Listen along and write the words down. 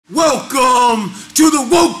Welcome to the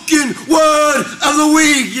Woken Word of the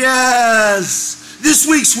Week, yes! This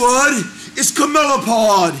week's word is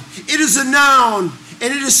CAMELOPARD. It is a noun,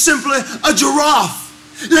 and it is simply a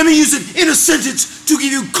giraffe. Let me use it in a sentence to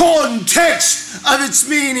give you context of its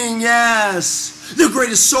meaning, yes. The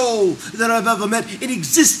greatest soul that I've ever met in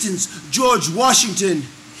existence, George Washington.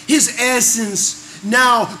 His essence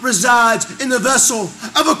now resides in the vessel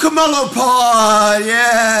of a CAMELOPARD,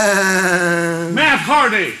 yeah. Matt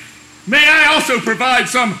Hardy, may I also provide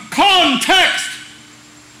some context?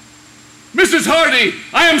 Mrs. Hardy,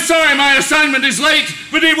 I am sorry my assignment is late,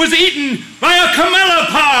 but it was eaten by a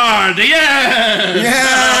CAMELOPARD, yes.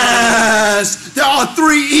 Yes, there are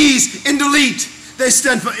 3 E's in delete. They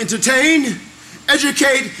stand for entertain,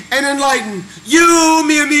 educate, and enlighten. You,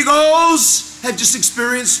 mi amigos, have just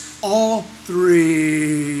experienced all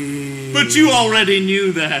 3. But you already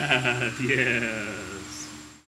knew that, yeah.